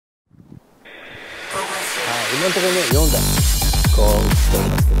今のところね4台こう映っており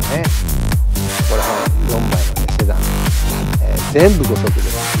ますけどね、これは4枚の、ね、セダン、全部5速で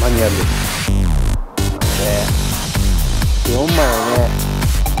マニュアルです。なので4枚をね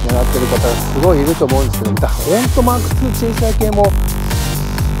狙ってる方がすごいいると思うんですけど、本当マーク2チェイサー系もな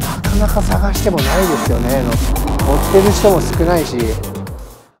かなか探してもないですよね。乗ってる人も少ないし。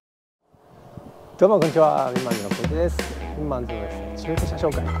どうもこんにちは、WINMANSの小池です。WINMANSのですね、中古車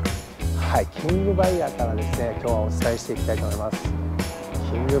紹介、はい、キングバイヤーからですね、今日はお伝えしていきたいと思います。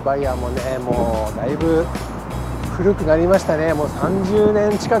キングバイヤーもね、もうだいぶ古くなりましたね。もう30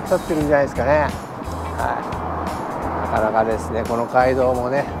年近く経ってるんじゃないですかね。はい、なかなかですね、この街道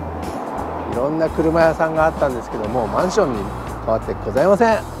もね、いろんな車屋さんがあったんですけども、マンションに変わってございま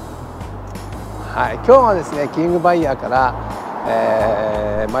せん。はい、今日はですね、キングバイヤーから、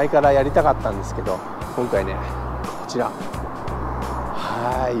前からやりたかったんですけど、今回ねこちら、は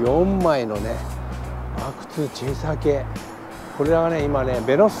い、4枚のねマーク2チェイサー系、これらがね今ね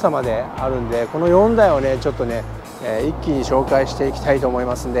ベロッサまであるんで、この4台をねちょっとね、一気に紹介していきたいと思い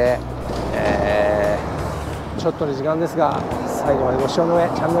ますんで、ちょっとの時間ですが最後までご視聴の上、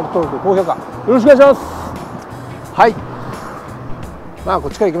チャンネル登録、高評価よろしくお願いします。はい、まあこ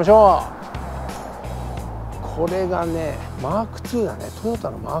っちから行きましょう。これがねマーク2だね、トヨ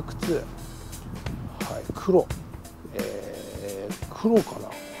タのマーク2、はい、黒、黒かな、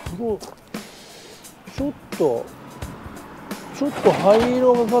黒、ちょっと灰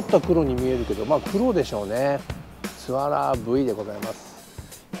色がかった黒に見えるけど、まあ黒でしょうね。ツアラー V でございます。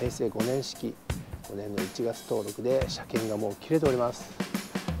平成5年式、5年の1月登録で車検がもう切れております。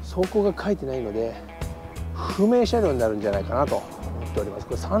走行が書いてないので不明車両になるんじゃないかなと思っております。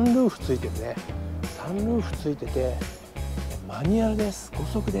これサンルーフついてるね、サンルーフついててマニュアルです。5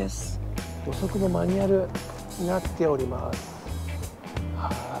速です。5速のマニュアルになっております。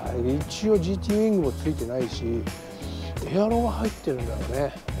はい、一応 GT ウィングもついてないし、エアロが入ってるんだろう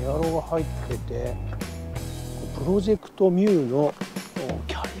ね。エアロが入ってて、プロジェクトミューの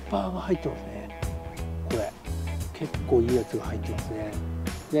キャリパーが入ってますね。これ結構いいやつが入ってますね。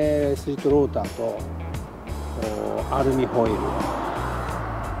でスリットローターとアルミホイール、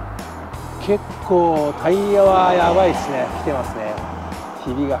結構タイヤはやばいですね。来てますね。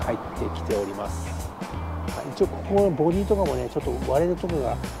ひびが入ってきております。一応ここのボディとかもねちょっと割れるところ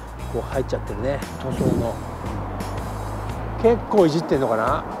がこう入っちゃってるね。塗装の結構いじってんのか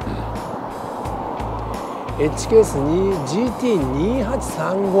な。H ケース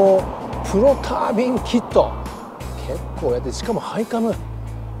GT2835 プロタービンキット、結構やって、しかもハイカム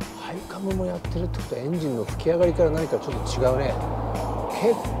もやってるってことはエンジンの吹き上がりから何かちょっと違うね。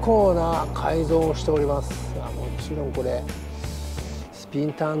結構な改造をしております。もちろんこれスピ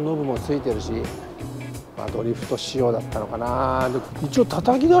ンターンノブもついてるし、まあ、ドリフト仕様だったのかな。で一応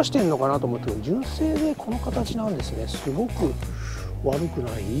叩き出してんのかなと思って、純正でこの形なんですね。すごく悪く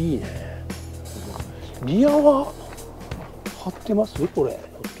ない、いいね。リアは貼ってます？これひょっ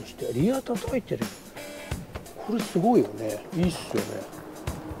としてリア叩いてる、これすごいよね。いいっすよね。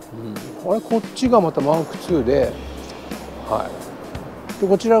あれこっちがまたマーク2で、はい、で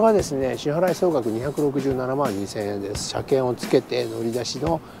こちらがですね支払い総額267万2000円です。車検をつけて乗り出し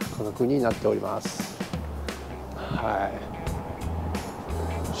の価格になっております。は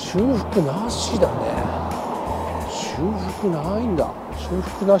い、修復なしだね。修復ないんだ。修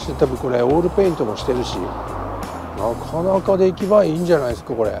復なしで多分これオールペイントもしてるし、なかなか出来栄えいいんじゃないです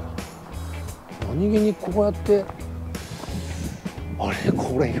か。これ何気にこうやって、あれ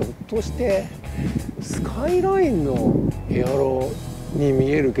これひょっとしてスカイラインのエアロに見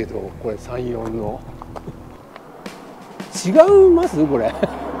えるけど、これ34の違いますこれ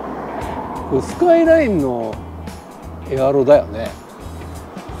これスカイラインのエアロだよね。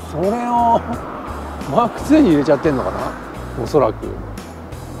それをマーク2に入れちゃってんのかな、おそらく。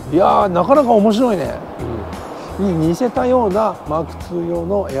いやーなかなか面白いね。に似せたようなマーク2用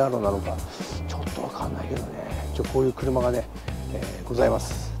のエアロなのかちょっと分かんないけどね。こういう車がね、ございま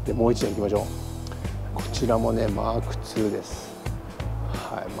す。でもう一台行きましょう。こちらもねマーク2です。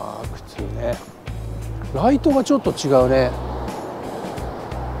はい、マーク2ね。ライトがちょっと違うね。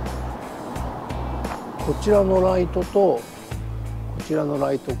こちらのライトとこちらの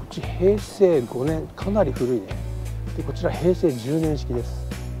ライト、こっち平成5年、かなり古いね。でこちら平成10年式です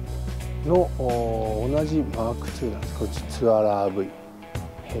の同じマーク2なんです。こっちツアラー V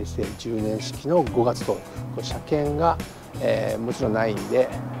平成10年式の5月登録。これ車検が、もちろんないんで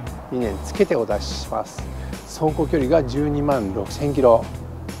2年つけてお出しします。走行距離が12万6000キロ、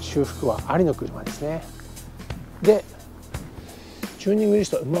修復はありの車ですね。でチューニングリ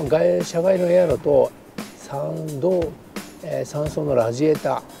スト、車外のエアロと3層のラジエー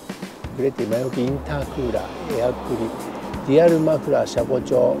ター、グレティ前置きインタークーラー、エアクリ、ディアルマフラー、車高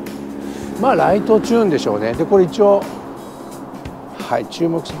調、まあライトチューンでしょうね。でこれ一応はい注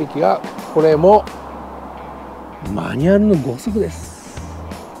目すべきがこれもマニュアルの5速です。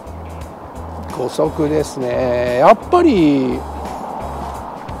5速ですね。やっぱり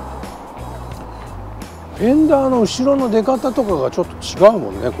フェンダーの後ろの出方とかがちょっと違う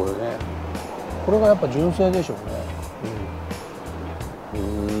もんね、これね。これがやっぱ純正でしょうね。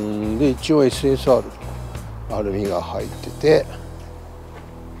で一応 SSR アルミが入ってて、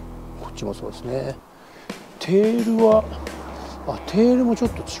こっちもそうですね。テールはテールもちょっ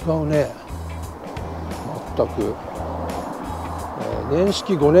と違うね、全く。年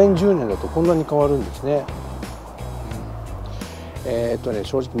式5年10年だとこんなに変わるんですね。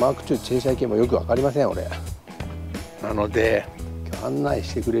正直マーク2チェイサー系もよく分かりません俺。なので今日案内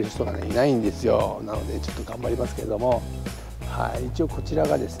してくれる人がねいないんですよ。なのでちょっと頑張りますけれども、はい、一応こちら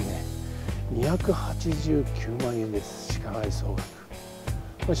がですね289万円です。支払い総額。こ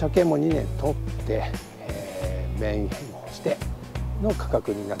れ車検も2年取って、免返納しての価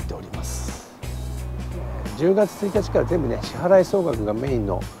格になっております。10月1日から全部ね支払い総額がメイン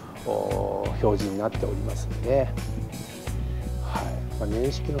の表示になっておりますので、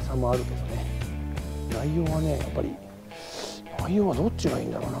年式の差もあるけどね、内容はねやっぱり内容はどっちがいい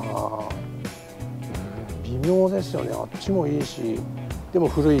んだろうな、微妙ですよね。あっちもいいしでも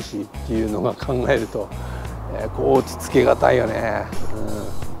古いしっていうのが考えると、こう落ち着けがたいよね。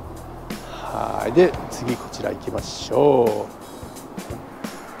はいで次こちら行きましょう。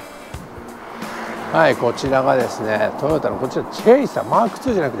はい、こちらがですねトヨタのこちらチェイサーマーク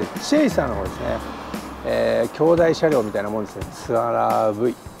2じゃなくてチェイサーの方ですね。兄弟車両みたいなものですね。ツアラー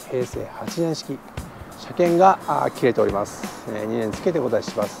V 平成8年式、車検が切れております。2年つけてお答え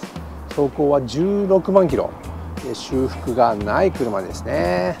します。走行は16万キロで修復がない車です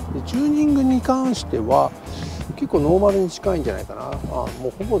ね。でチューニングに関しては結構ノーマルに近いんじゃないかな。も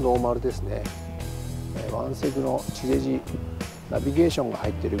うほぼノーマルですね。ワンセグの地デジナビゲーションが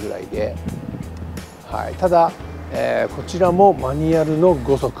入ってるぐらいで、はい、ただ、こちらもマニュアルの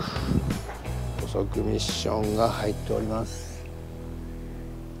5速ミッションが入っております。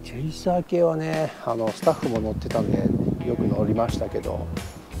チェイサー系はねスタッフも乗ってたんでよく乗りましたけど、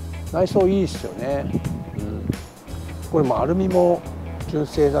内装いいですよね。これもアルミも純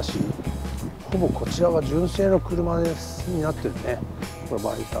正だし、ほぼこちらが純正の車ですになってるね。これ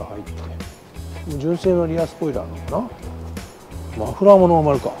バイザー入って純正のリアスポイラーなのかな。マフラーもノー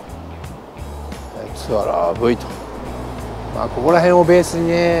マルか。ツアラー V と、ここら辺をベースに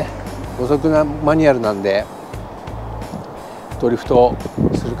ね5速なマニュアルなんでドリフト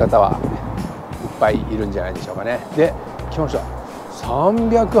する方はいっぱいいるんじゃないでしょうかね。で来ました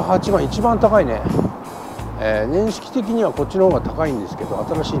308万、一番高いね。年式的にはこっちの方が高いんですけど、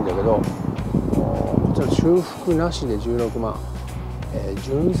新しいんだけどこちら修復なしで16万、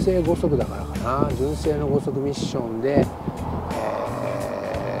純正5速だからかな。純正の5速ミッションで、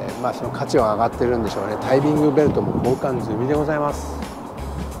その価値は上がってるんでしょうね。タイミングベルトも交換済みでございます。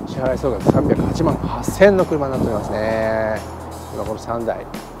支払い総額308万8000円の車になっておりますね。今この3台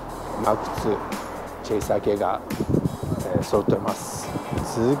マーク2チェイサー系が、揃っております。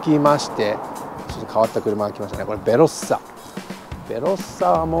続きましてちょっと変わった車が来ましたね。これベロッ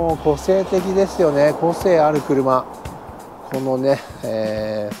サはもう個性的ですよね。個性ある車。このね、フ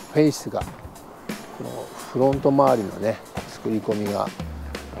ェイスがこのフロント周りのね作り込みが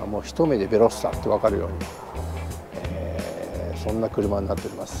もう一目でベロッサって分かるように、そんな車になって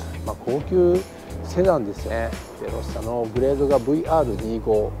おります。高級セダンですね。ベロッサのグレードが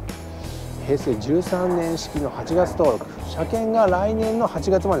VR25、平成13年式の8月登録、車検が来年の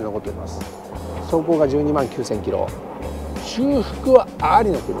8月まで残っております。走行が12万9000キロ、修復はあり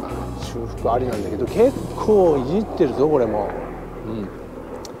の車。修復ありなんだけど結構いじってるぞこれも。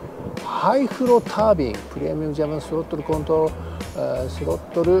ハイフロータービン、プレミアムジャムスロットルコントロールスロッ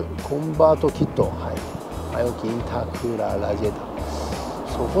トルコンバートキット、前置きインタークーラーラジエーター、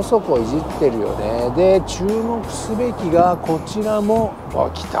そこそこいじってるよね。で注目すべきがこちらも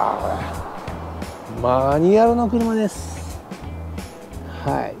来たこれマニュアルの車です。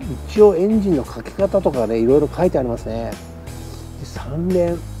一応エンジンのかけ方とかねいろいろ書いてありますね。3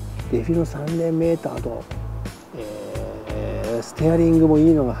連デフィの3連メーターと、ステアリングもい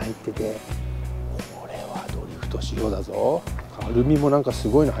いのが入ってて、これはドリフト仕様だぞ。アルミもなんかす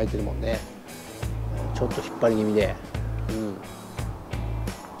ごいの入ってるもんね。ちょっと引っ張り気味で、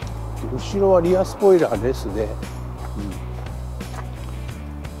後ろはリアスポイラーレスで、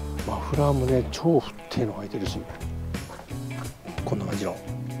マフラーもね超振っての入ってるし、こんな感じの、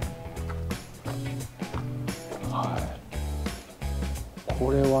ここ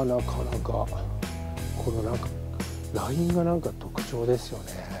れはなかなかこのなんかラインがなんか特徴ですよ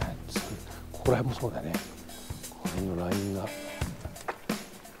ね。ここら辺もそうだね。このラインが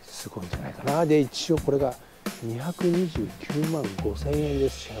すごいんじゃないかな。で一応これが229万5,000円で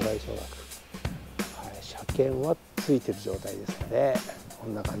す。支払い総額、はい、車検はついてる状態ですので、こ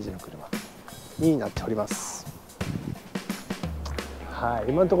んな感じの車になっております。は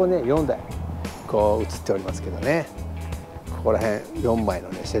い、今のところね4台こう映っておりますけどね、ここら辺4枚の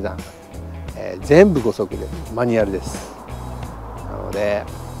ねセダン、全部5速でマニュアルです。なので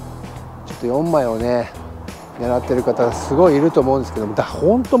ちょっと4枚をね狙ってる方すごいいると思うんですけども、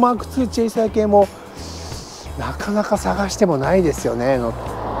ほんとマーク2チェイサー系もなかなか探してもないですよね。乗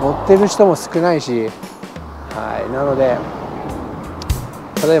ってる人も少ないし、はい、なので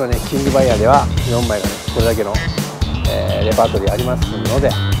例えばねキングバイヤーでは4枚がねこれだけの、レパートリーありますので、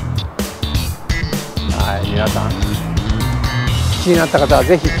はい、皆さん気になった方は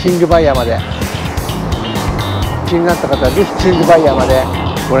ぜひキングバイヤーまで、気になった方はぜひキングバイヤーまで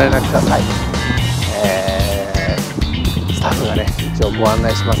ご連絡ください。スタッフがね一応ご案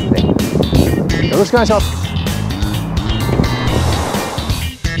内しますのでよろしくお願いします。